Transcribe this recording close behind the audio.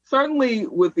Certainly,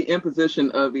 with the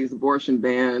imposition of these abortion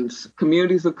bans,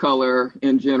 communities of color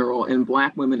in general, and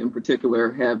Black women in particular,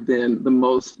 have been the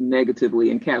most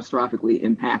negatively and catastrophically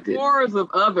impacted. Scores of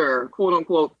other quote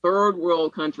unquote third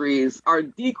world countries are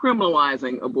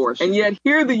decriminalizing abortion. And yet,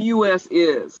 here the U.S.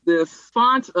 is, this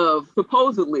font of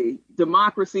supposedly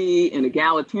democracy and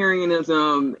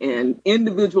egalitarianism and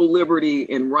individual liberty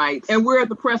and rights. And we're at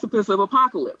the precipice of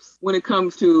apocalypse when it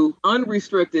comes to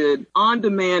unrestricted, on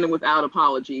demand, and without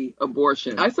apology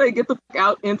abortion. I say get the fuck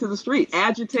out into the streets.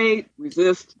 Agitate,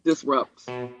 resist, disrupt.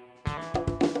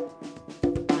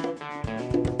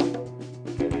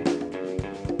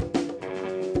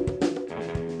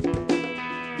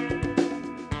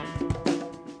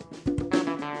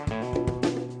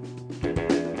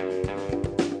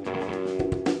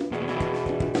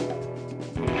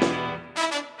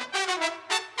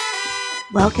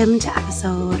 Welcome to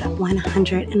episode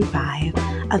 105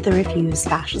 of the Refuse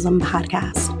Fascism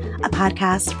podcast, a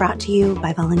podcast brought to you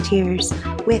by volunteers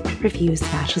with Refuse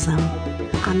Fascism.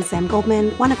 I'm Sam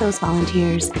Goldman, one of those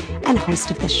volunteers and host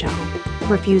of this show.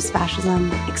 Refuse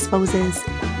Fascism exposes,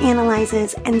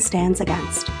 analyzes, and stands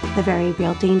against the very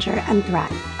real danger and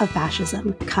threat of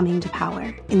fascism coming to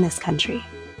power in this country.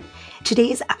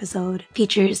 Today's episode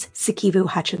features Sikivu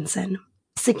Hutchinson.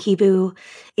 Sikivu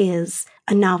is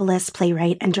a novelist,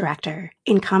 playwright, and director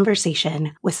in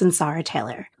conversation with Sunsara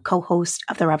Taylor, co-host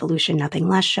of the Revolution Nothing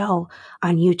Less show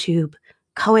on YouTube,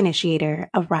 co-initiator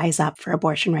of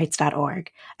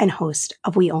RiseUpForAbortionRights.org, and host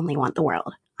of We Only Want the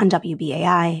World on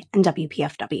WBAI and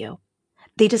WPFW.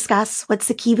 They discuss what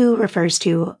Sikivu refers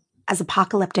to as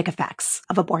apocalyptic effects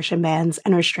of abortion bans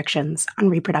and restrictions on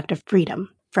reproductive freedom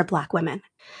for Black women.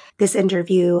 This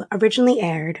interview originally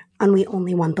aired on We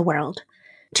Only Want the World,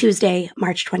 Tuesday,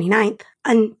 March 29th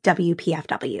on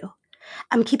WPFW.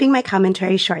 I'm keeping my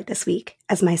commentary short this week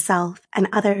as myself and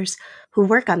others who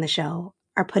work on the show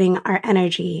are putting our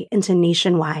energy into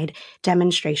nationwide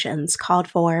demonstrations called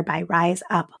for by Rise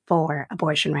Up for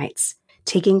Abortion Rights,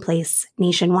 taking place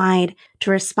nationwide to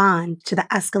respond to the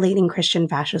escalating Christian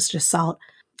fascist assault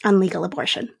on legal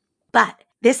abortion. But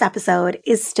this episode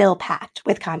is still packed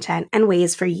with content and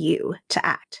ways for you to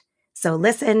act. So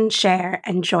listen, share,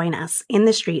 and join us in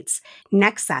the streets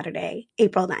next Saturday,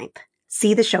 April 9th.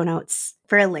 See the show notes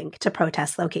for a link to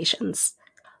protest locations.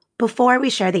 Before we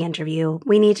share the interview,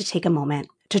 we need to take a moment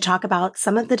to talk about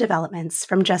some of the developments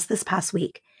from just this past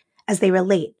week as they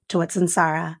relate to what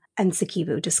Sunsara and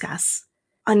Sikivu discuss.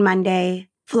 On Monday,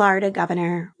 Florida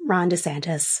Governor Ron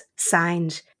DeSantis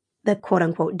signed the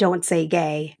quote-unquote don't say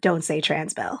gay, don't say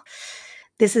trans bill.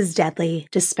 This is deadly,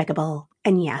 despicable,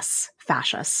 and yes,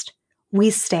 fascist. We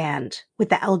stand with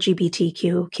the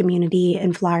LGBTQ community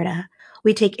in Florida.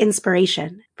 We take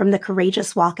inspiration from the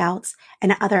courageous walkouts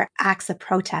and other acts of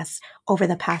protest over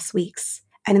the past weeks.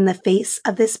 And in the face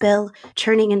of this bill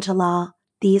turning into law,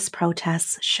 these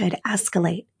protests should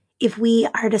escalate. If we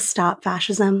are to stop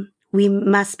fascism, we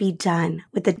must be done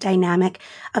with the dynamic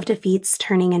of defeats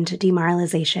turning into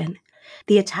demoralization.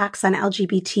 The attacks on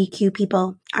LGBTQ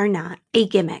people are not a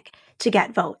gimmick to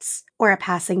get votes or a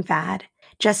passing fad.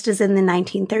 Just as in the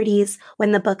 1930s,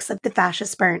 when the books of the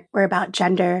fascists burnt were about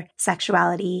gender,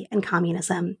 sexuality, and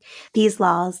communism, these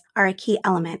laws are a key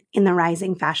element in the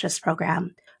rising fascist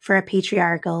program for a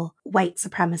patriarchal, white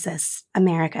supremacist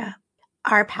America.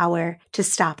 Our power to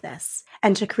stop this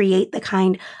and to create the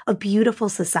kind of beautiful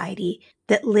society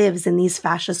that lives in these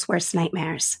fascists' worst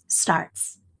nightmares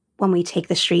starts when we take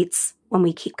the streets, when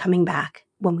we keep coming back,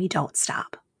 when we don't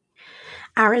stop.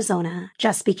 Arizona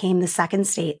just became the second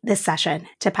state this session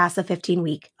to pass a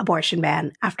 15-week abortion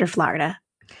ban after Florida.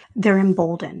 They're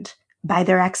emboldened by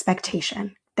their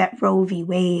expectation that Roe v.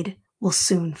 Wade will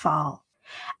soon fall.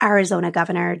 Arizona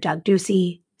Governor Doug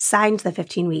Ducey signed the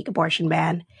 15-week abortion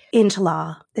ban into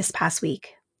law this past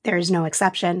week. There is no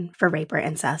exception for rape or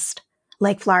incest.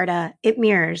 Like Florida, it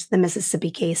mirrors the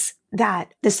Mississippi case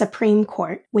that the Supreme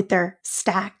Court, with their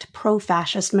stacked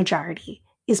pro-fascist majority,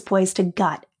 is poised to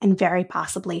gut and very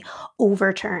possibly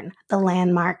overturn the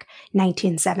landmark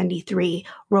 1973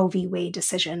 Roe v. Wade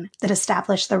decision that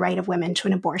established the right of women to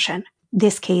an abortion.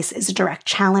 This case is a direct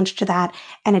challenge to that,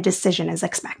 and a decision is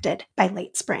expected by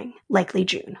late spring, likely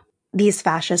June. These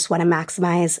fascists want to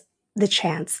maximize the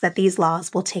chance that these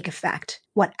laws will take effect,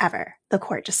 whatever the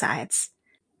court decides.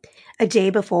 A day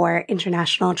before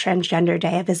International Transgender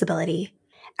Day of Visibility,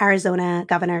 Arizona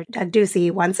Governor Doug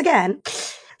Ducey once again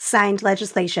signed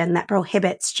legislation that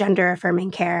prohibits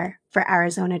gender-affirming care for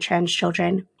Arizona trans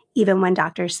children, even when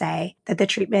doctors say that the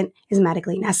treatment is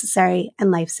medically necessary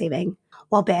and life-saving,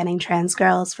 while banning trans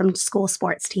girls from school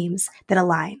sports teams that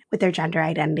align with their gender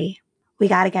identity. We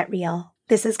gotta get real.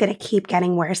 This is going to keep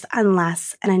getting worse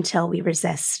unless and until we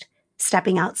resist,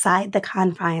 stepping outside the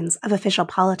confines of official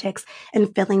politics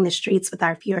and filling the streets with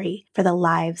our fury for the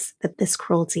lives that this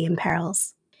cruelty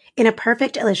imperils. In a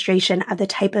perfect illustration of the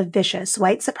type of vicious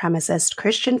white supremacist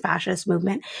Christian fascist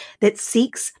movement that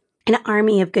seeks an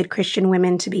army of good Christian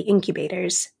women to be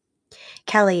incubators,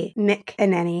 Kelly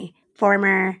McEnany,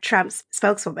 former Trump's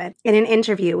spokeswoman, in an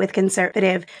interview with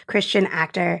conservative Christian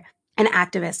actor and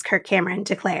activist Kirk Cameron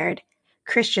declared,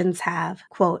 Christians have,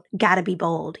 quote, gotta be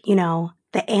bold,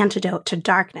 the antidote to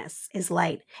darkness is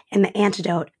light, and the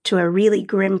antidote to a really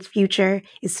grim future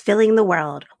is filling the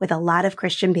world with a lot of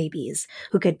Christian babies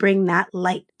who could bring that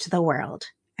light to the world,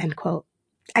 end quote.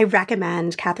 I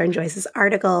recommend Kathryn Joyce's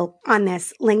article on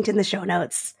this, linked in the show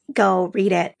notes. Go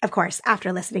read it, of course,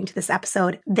 after listening to this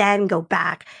episode, then go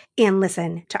back and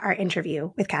listen to our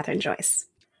interview with Kathryn Joyce.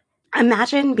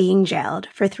 Imagine being jailed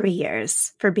for 3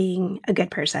 years for being a good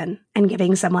person and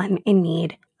giving someone in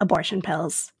need abortion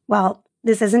pills. Well,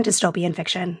 this isn't dystopian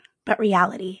fiction, but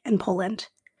reality in Poland.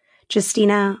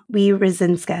 Justyna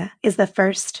Wierzynska is the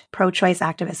first pro-choice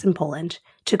activist in Poland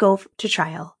to go to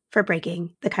trial for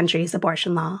breaking the country's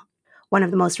abortion law, one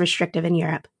of the most restrictive in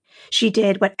Europe. She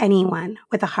did what anyone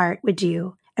with a heart would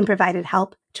do and provided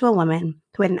help to a woman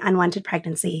who had an unwanted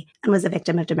pregnancy and was a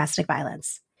victim of domestic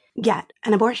violence. Get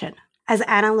an abortion. As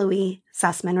Anna Louise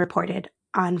Sussman reported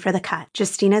on For the Cut,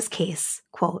 Justyna's case,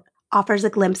 quote, offers a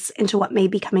glimpse into what may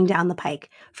be coming down the pike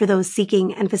for those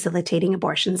seeking and facilitating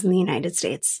abortions in the United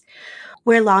States,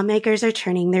 where lawmakers are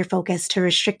turning their focus to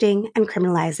restricting and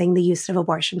criminalizing the use of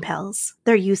abortion pills.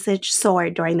 Their usage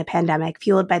soared during the pandemic,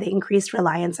 fueled by the increased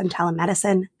reliance on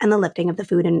telemedicine and the lifting of the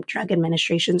Food and Drug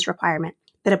Administration's requirement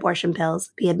that abortion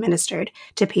pills be administered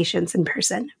to patients in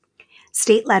person.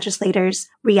 State legislators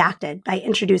reacted by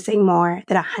introducing more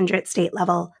than 100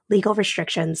 state-level legal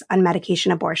restrictions on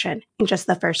medication abortion in just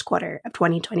the first quarter of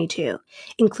 2022,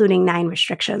 including 9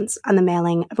 restrictions on the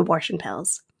mailing of abortion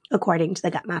pills, according to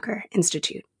the Guttmacher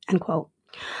Institute, end quote.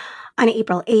 On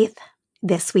April 8th,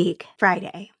 this week,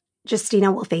 Friday,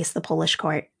 Justyna will face the Polish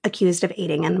court accused of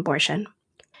aiding an abortion.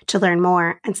 To learn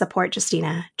more and support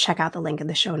Justyna, check out the link in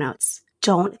the show notes.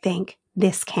 Don't think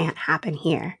this can't happen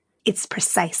here. It's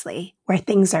precisely where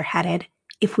things are headed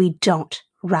if we don't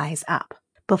rise up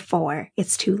before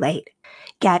it's too late.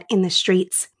 Get in the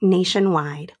streets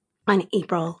nationwide on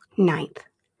April 9th.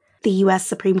 The U.S.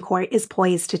 Supreme Court is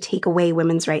poised to take away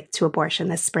women's right to abortion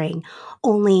this spring.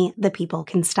 Only the people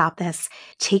can stop this.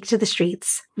 Take to the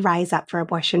streets. Rise up for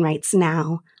abortion rights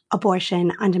now.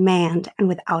 Abortion on demand and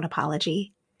without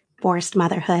apology. Forced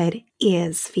motherhood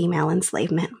is female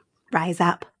enslavement. Rise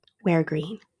up. Wear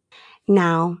green.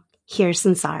 Now, here's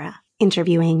Sansara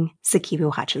interviewing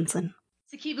Sikivu Hutchinson.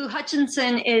 Sikivu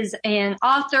Hutchinson is an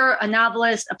author, a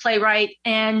novelist, a playwright,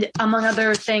 and among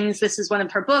other things, this is one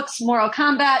of her books, Moral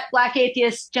Combat, Black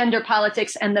Atheists, Gender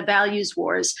Politics, and the Values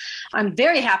Wars. I'm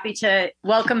very happy to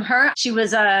welcome her. She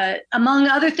was, among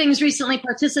other things, recently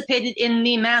participated in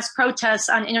the mass protests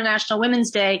on International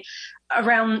Women's Day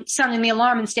around sounding the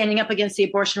alarm and standing up against the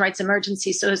abortion rights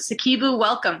emergency. So Sikivu,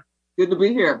 welcome. Good to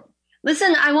be here.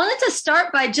 Listen, I wanted to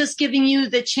start by just giving you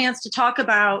the chance to talk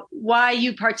about why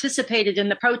you participated in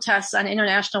the protests on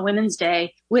International Women's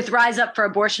Day with Rise Up for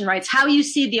Abortion Rights, how you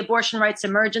see the abortion rights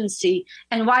emergency,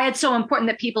 and why it's so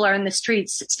important that people are in the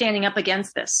streets standing up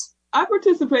against this. I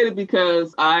participated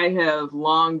because I have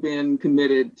long been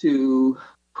committed to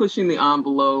pushing the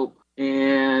envelope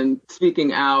and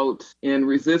speaking out and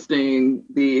resisting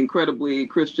the incredibly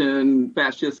Christian,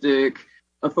 fascistic,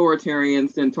 authoritarian,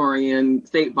 centaurian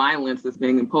state violence that's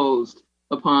being imposed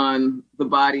upon the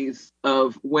bodies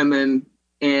of women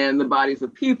and the bodies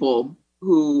of people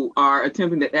who are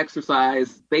attempting to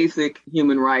exercise basic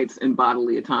human rights and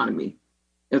bodily autonomy,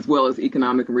 as well as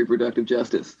economic and reproductive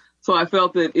justice. So I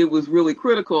felt that it was really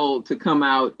critical to come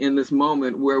out in this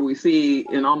moment where we see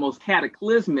an almost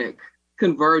cataclysmic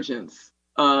convergence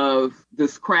of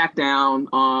this crackdown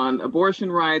on abortion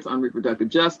rights, on reproductive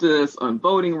justice, on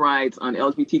voting rights, on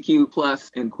LGBTQ plus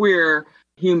and queer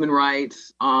human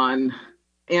rights, on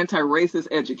anti-racist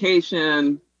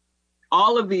education.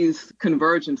 All of these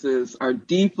convergences are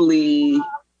deeply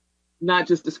not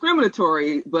just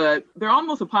discriminatory, but they're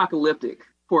almost apocalyptic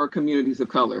for communities of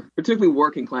color, particularly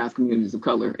working class communities of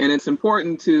color. And it's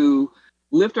important to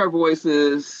lift our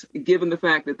voices, given the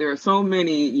fact that there are so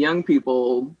many young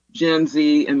people, Gen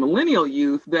Z and millennial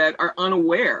youth, that are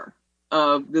unaware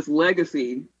of this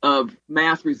legacy of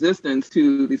mass resistance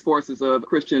to these forces of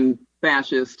Christian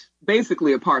fascist,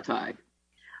 basically apartheid.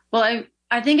 Well,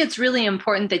 I think it's really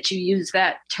important that you use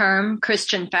that term,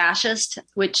 Christian fascist,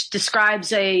 which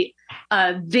describes a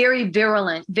very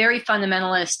virulent, very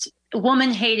fundamentalist,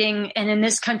 woman-hating, and in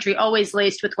this country always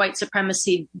laced with white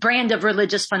supremacy brand of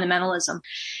religious fundamentalism.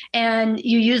 And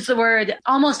you use the word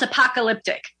almost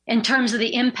apocalyptic in terms of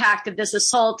the impact of this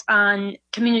assault on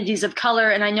communities of color.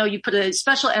 And I know you put a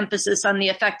special emphasis on the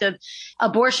effect of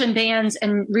abortion bans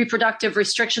and reproductive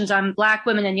restrictions on Black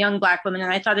women and young Black women.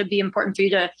 And I thought it'd be important for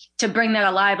you to bring that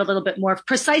alive a little bit more,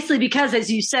 precisely because, as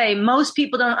you say, most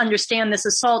people don't understand this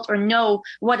assault or know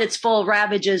what its full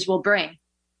ravages will bring.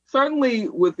 Certainly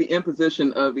with the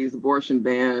imposition of these abortion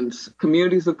bans,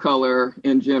 communities of color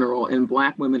in general, and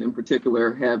Black women in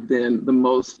particular, have been the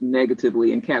most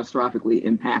negatively and catastrophically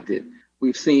impacted.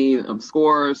 We've seen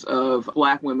scores of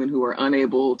Black women who are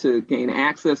unable to gain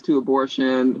access to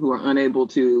abortion, who are unable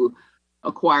to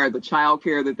acquire the child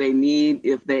care that they need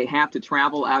if they have to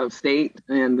travel out of state.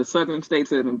 And the southern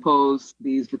states have imposed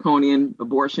these draconian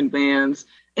abortion bans.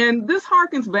 And this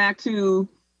harkens back to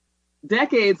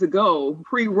decades ago,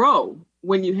 pre-Roe,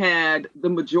 when you had the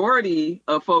majority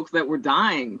of folks that were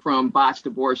dying from botched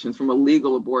abortions, from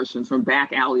illegal abortions, from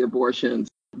back alley abortions,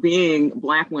 being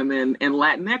Black women and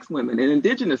Latinx women and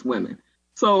Indigenous women.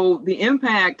 So the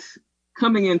impact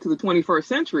coming into the 21st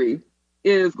century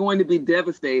is going to be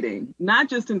devastating, not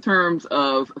just in terms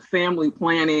of family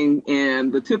planning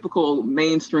and the typical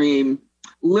mainstream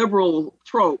liberal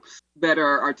tropes that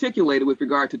are articulated with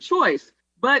regard to choice,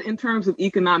 but in terms of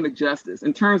economic justice,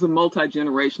 in terms of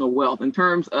multi-generational wealth, in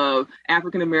terms of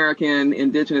African-American,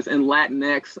 Indigenous, and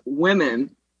Latinx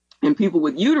women and people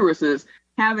with uteruses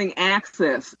having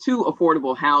access to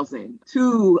affordable housing,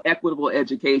 to equitable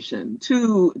education,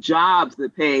 to jobs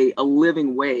that pay a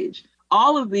living wage.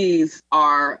 All of these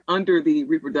are under the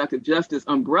reproductive justice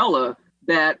umbrella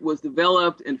that was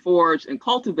developed and forged and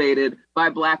cultivated by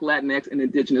Black, Latinx, and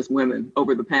Indigenous women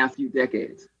over the past few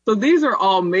decades. So these are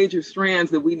all major strands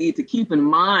that we need to keep in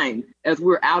mind as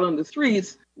we're out on the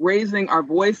streets, raising our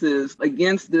voices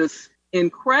against this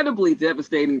incredibly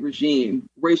devastating regime,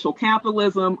 racial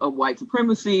capitalism, of white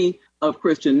supremacy, of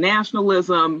Christian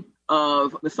nationalism,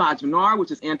 of misogynoir, which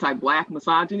is anti-Black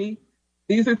misogyny.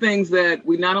 These are things that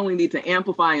we not only need to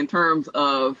amplify in terms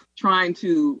of trying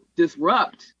to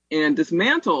disrupt and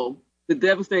dismantle the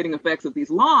devastating effects of these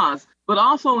laws, but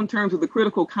also in terms of the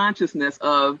critical consciousness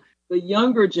of the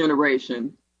younger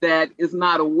generation that is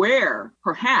not aware,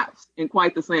 perhaps in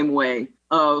quite the same way,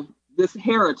 of this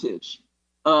heritage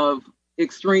of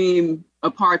extreme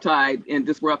apartheid and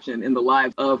disruption in the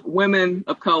lives of women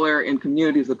of color and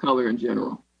communities of color in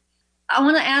general. I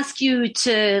want to ask you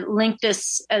to link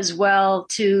this as well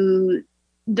to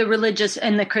the religious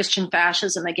and the Christian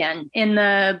fascism again. In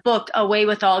the book, Away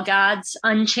with All Gods,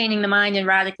 Unchaining the Mind and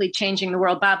Radically Changing the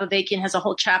World, Bob Avakian has a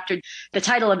whole chapter. The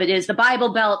title of it is The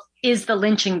Bible Belt is the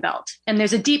Lynching Belt. And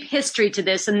there's a deep history to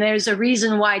this. And there's a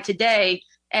reason why today,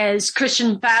 as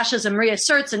Christian fascism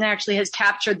reasserts and actually has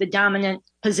captured the dominant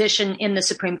position in the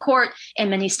Supreme Court and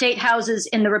many state houses,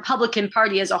 in the Republican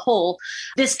Party as a whole,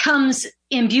 this comes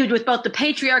imbued with both the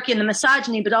patriarchy and the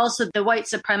misogyny, but also the white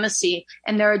supremacy.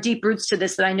 And there are deep roots to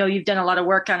this that I know you've done a lot of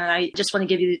work on. And I just want to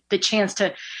give you the chance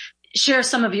to share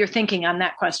some of your thinking on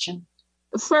that question.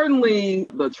 Certainly,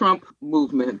 the Trump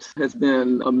movement has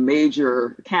been a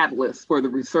major catalyst for the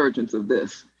resurgence of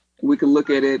this. We can look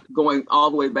at it going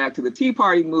all the way back to the Tea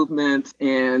Party movement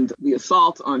and the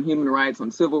assault on human rights,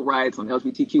 on civil rights, on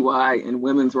LGBTQI and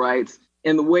women's rights,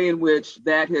 and the way in which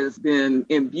that has been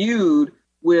imbued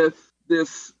with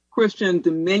this Christian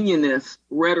dominionist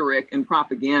rhetoric and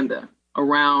propaganda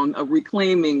around a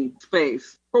reclaiming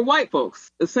space for white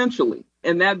folks, essentially,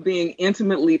 and that being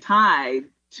intimately tied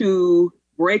to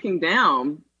breaking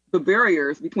down the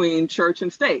barriers between church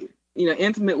and state.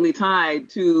 Intimately tied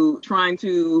to trying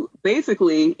to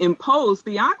basically impose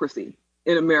theocracy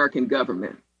in American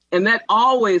government. And that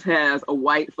always has a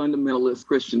white fundamentalist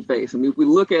Christian face. I mean, if we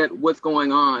look at what's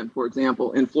going on, for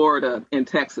example, in Florida and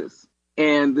Texas,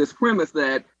 and this premise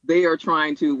that they are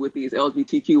trying to, with these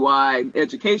LGBTQI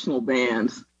educational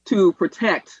bans, to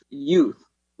protect youth.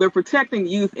 They're protecting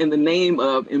youth in the name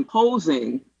of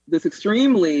imposing this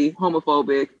extremely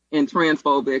homophobic and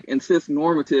transphobic and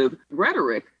cis-normative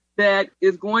rhetoric that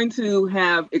is going to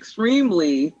have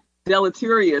extremely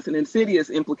deleterious and insidious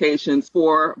implications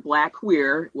for Black,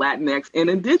 queer, Latinx, and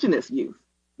Indigenous youth,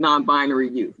 non-binary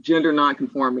youth, gender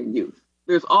non-conforming youth.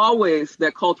 There's always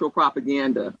that cultural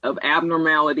propaganda of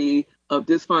abnormality, of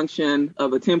dysfunction,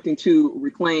 of attempting to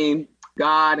reclaim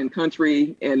God and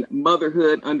country and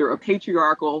motherhood under a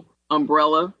patriarchal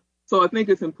umbrella. So I think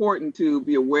it's important to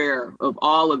be aware of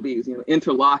all of these,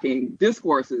 interlocking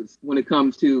discourses when it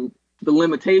comes to the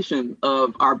limitation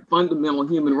of our fundamental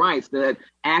human rights that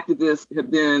activists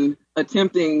have been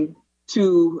attempting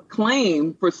to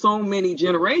claim for so many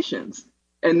generations.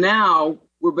 And now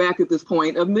we're back at this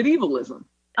point of medievalism.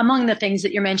 Among the things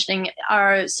that you're mentioning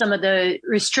are some of the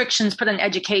restrictions put on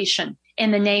education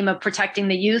in the name of protecting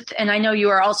the youth. And I know you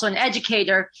are also an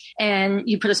educator and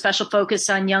you put a special focus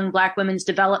on young Black women's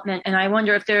development. And I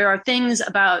wonder if there are things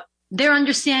about their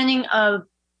understanding of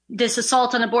this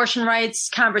assault on abortion rights,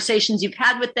 conversations you've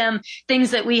had with them,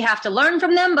 things that we have to learn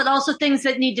from them, but also things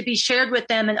that need to be shared with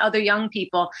them and other young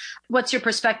people. What's your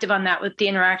perspective on that with the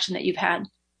interaction that you've had?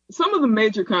 Some of the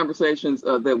major conversations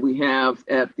that we have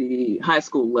at the high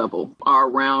school level are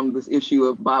around this issue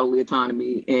of bodily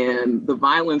autonomy and the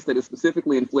violence that is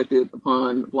specifically inflicted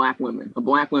upon Black women.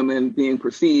 Black women being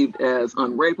perceived as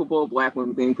unrapeable, Black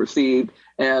women being perceived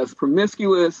as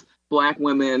promiscuous, Black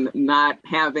women not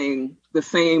having the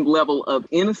same level of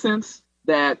innocence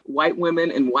that white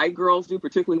women and white girls do,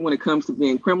 particularly when it comes to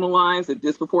being criminalized at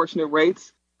disproportionate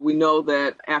rates. We know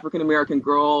that African-American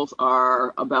girls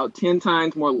are about 10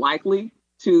 times more likely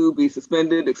to be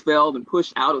suspended, expelled, and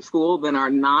pushed out of school than are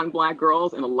non-Black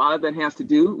girls. And a lot of that has to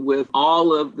do with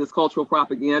all of this cultural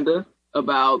propaganda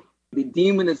about the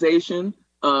demonization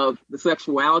of the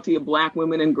sexuality of Black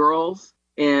women and girls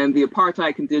and the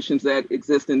apartheid conditions that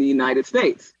exist in the United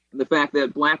States. And the fact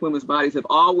that Black women's bodies have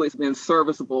always been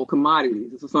serviceable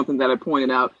commodities. This is something that I pointed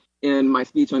out in my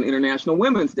speech on International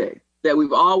Women's Day, that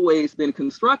we've always been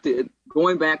constructed,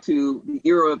 going back to the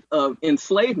era of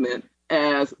enslavement,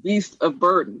 as beasts of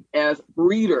burden, as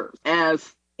breeders,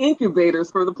 as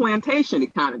incubators for the plantation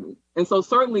economy. And so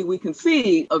certainly we can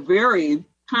see a very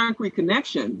concrete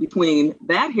connection between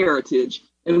that heritage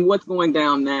and what's going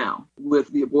down now with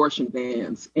the abortion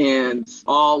bans and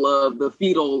all of the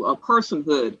fetal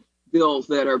personhood bills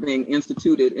that are being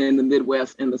instituted in the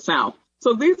Midwest and the South.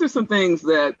 So these are some things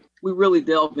that we really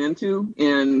delved into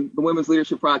in the Women's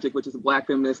Leadership Project, which is a Black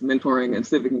feminist mentoring and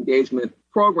civic engagement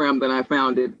program that I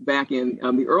founded back in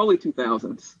the early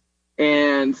 2000s,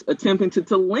 and attempting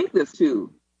to link this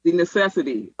to the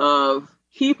necessity of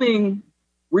keeping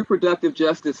reproductive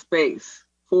justice space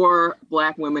for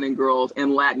Black women and girls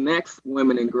and Latinx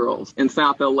women and girls in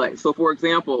South LA. So, for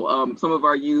example, some of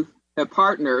our youth have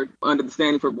partnered under the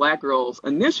Standing for Black Girls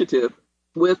initiative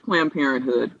with Planned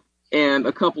Parenthood and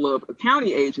a couple of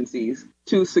county agencies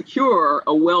to secure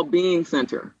a well-being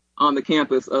center on the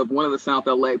campus of one of the South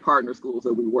LA partner schools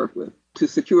that we work with, to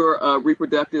secure a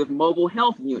reproductive mobile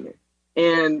health unit.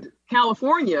 And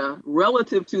California,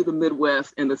 relative to the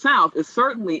Midwest and the South, is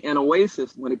certainly an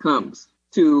oasis when it comes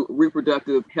to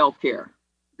reproductive health care.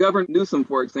 Governor Newsom,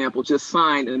 for example, just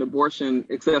signed an abortion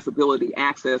accessibility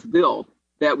access bill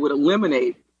that would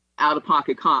eliminate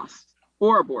out-of-pocket costs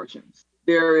for abortions.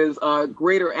 There is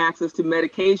greater access to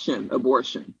medication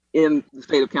abortion in the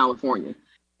state of California.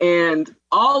 And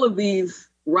all of these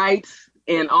rights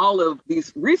and all of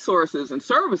these resources and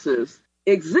services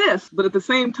exist, but at the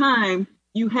same time,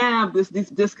 you have this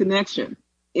disconnection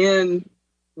in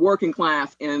working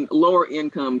class and lower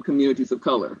income communities of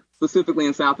color, specifically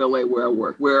in South LA where I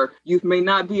work, where youth may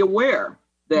not be aware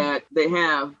that they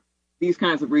have these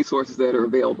kinds of resources that are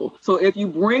available. So if you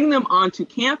bring them onto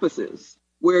campuses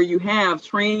where you have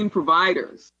trained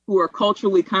providers who are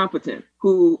culturally competent,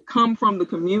 who come from the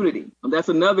community, that's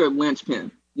another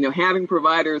linchpin. You know, having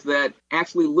providers that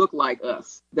actually look like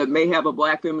us, that may have a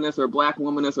Black feminist or Black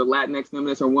womanist or Latinx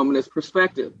feminist or womanist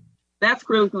perspective. That's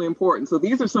critically important. So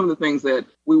these are some of the things that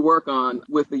we work on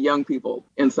with the young people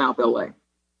in South LA.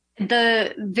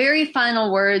 The very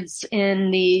final words in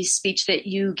the speech that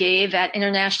you gave at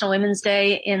International Women's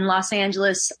Day in Los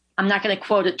Angeles, I'm not going to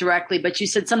quote it directly, but you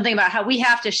said something about how we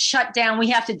have to shut down,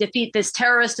 we have to defeat this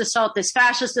terrorist assault, this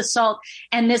fascist assault,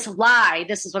 and this lie.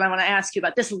 This is what I want to ask you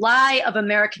about, this lie of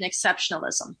American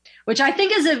exceptionalism, which I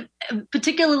think is a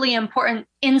particularly important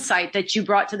insight that you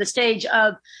brought to the stage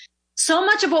of so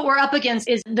much of what we're up against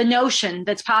is the notion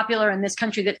that's popular in this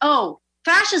country that, oh,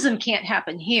 fascism can't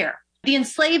happen here. The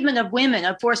enslavement of women,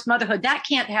 of forced motherhood, that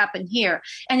can't happen here.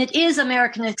 And it is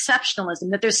American exceptionalism,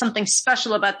 that there's something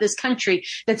special about this country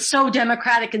that's so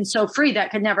democratic and so free that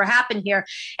could never happen here.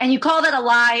 And you call that a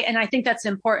lie, and I think that's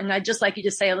important. I'd just like you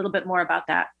to say a little bit more about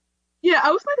that. Yeah,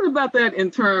 I was thinking about that in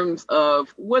terms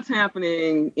of what's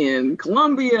happening in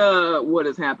Colombia, what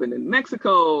has happened in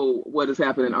Mexico, what has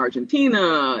happened in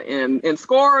Argentina, and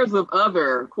scores of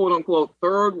other, quote unquote,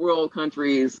 third world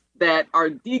countries that are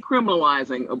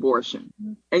decriminalizing abortion.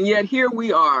 And yet here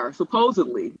we are,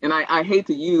 supposedly, and I hate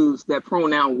to use that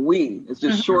pronoun we, it's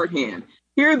just shorthand.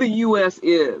 Here the U.S.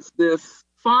 is, this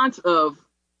font of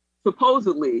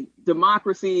supposedly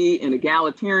democracy and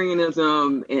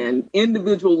egalitarianism and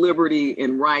individual liberty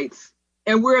and rights.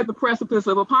 And we're at the precipice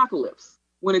of apocalypse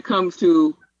when it comes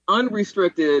to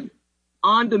unrestricted,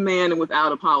 on demand and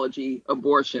without apology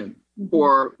abortion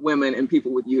for women and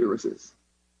people with uteruses.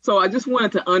 So I just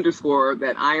wanted to underscore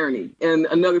that irony. And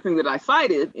another thing that I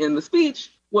cited in the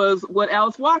speech was what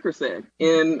Alice Walker said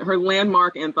in her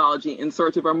landmark anthology, In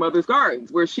Search of Our Mother's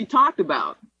Gardens, where she talked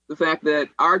about the fact that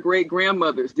our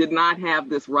great-grandmothers did not have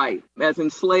this right as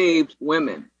enslaved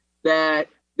women, that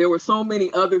there were so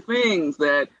many other things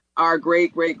that our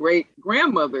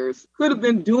great-great-great-grandmothers could have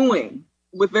been doing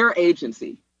with their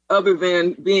agency, other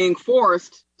than being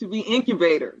forced to be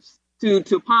incubators,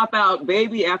 to pop out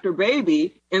baby after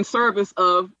baby in service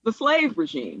of the slave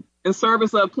regime, in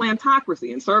service of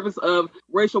plantocracy, in service of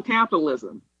racial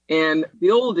capitalism, and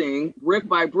building brick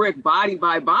by brick, body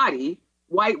by body,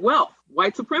 white wealth,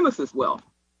 white supremacist wealth.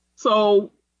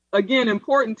 So again,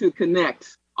 important to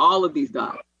connect all of these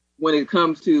dots when it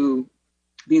comes to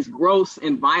these gross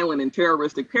and violent and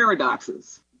terroristic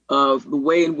paradoxes of the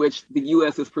way in which the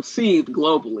U.S. is perceived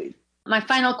globally. My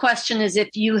final question is if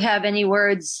you have any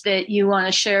words that you want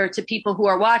to share to people who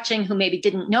are watching who maybe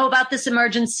didn't know about this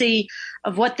emergency,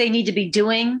 of what they need to be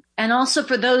doing. And also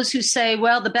for those who say,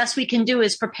 well, the best we can do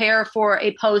is prepare for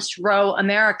a post-Roe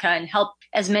America and help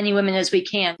as many women as we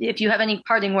can. If you have any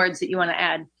parting words that you want to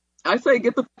add. I say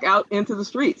get the fuck out into the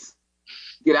streets.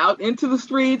 Get out into the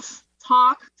streets,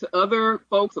 talk to other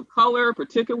folks of color,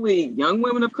 particularly young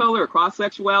women of color across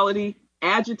sexuality,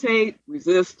 agitate,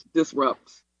 resist,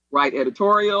 disrupt. Write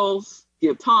editorials,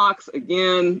 give talks,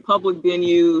 again, public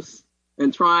venues,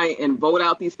 and try and vote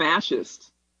out these fascists.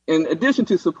 In addition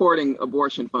to supporting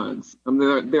abortion funds,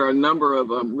 there are a number of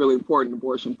really important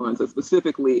abortion funds that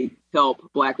specifically help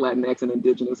Black, Latinx, and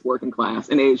Indigenous working class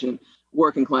and Asian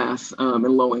working class and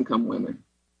low-income women.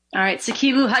 All right,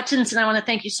 Sikivu Hutchinson, I want to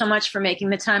thank you so much for making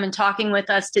the time and talking with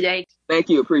us today. Thank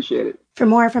you. Appreciate it. For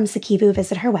more from Sikivu,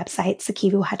 visit her website,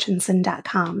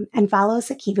 sikivuhutchinson.com, and follow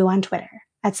Sikivu on Twitter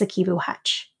at Sikivu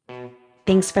Hutch.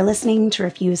 Thanks for listening to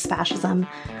Refuse Fascism.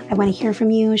 I want to hear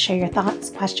from you. Share your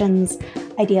thoughts, questions,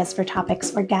 ideas for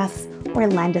topics or guests, or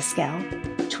lend a skill.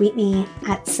 Tweet me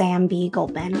at Sam B.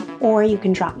 Goldman, or you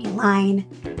can drop me a line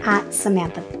at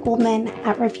Samantha Goldman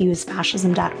at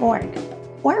refusefascism.org,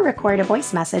 or record a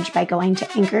voice message by going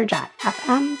to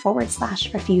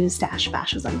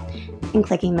anchor.fm/refuse-fascism and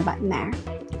clicking the button there.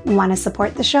 Want to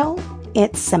support the show?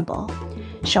 It's simple.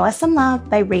 Show us some love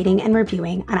by rating and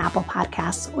reviewing on Apple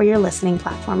Podcasts or your listening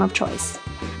platform of choice.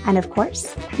 And of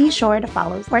course, be sure to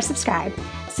follow or subscribe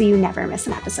so you never miss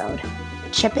an episode.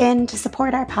 Chip in to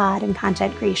support our pod and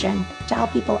content creation to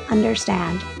help people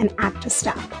understand and act to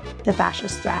stop the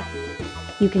fascist threat.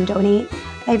 You can donate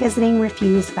by visiting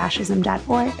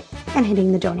refusefascism.org and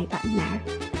hitting the donate button there.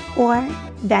 Or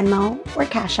Venmo or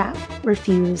Cash App,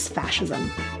 Refuse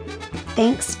Fascism.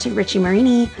 Thanks to Richie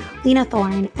Marini, Lena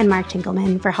Thorne, and Mark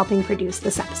Tinkelman for helping produce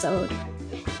this episode.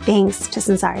 Thanks to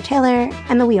Sansara Taylor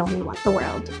and the We Only Want the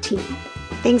World team.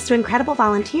 Thanks to incredible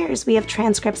volunteers, we have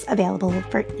transcripts available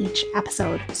for each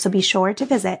episode, so be sure to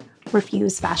visit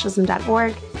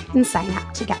refusefascism.org and sign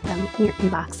up to get them in your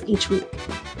inbox each week.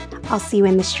 I'll see you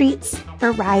in the streets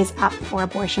for Rise Up for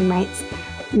Abortion Rights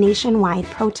nationwide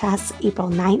protests April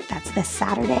 9th. That's this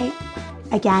Saturday.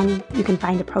 Again, you can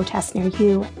find a protest near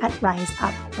you at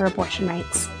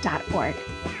riseupfораbortionrights.org.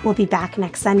 We'll be back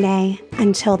next Sunday.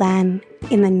 Until then,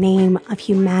 in the name of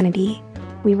humanity,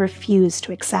 we refuse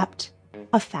to accept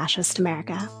a fascist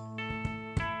America.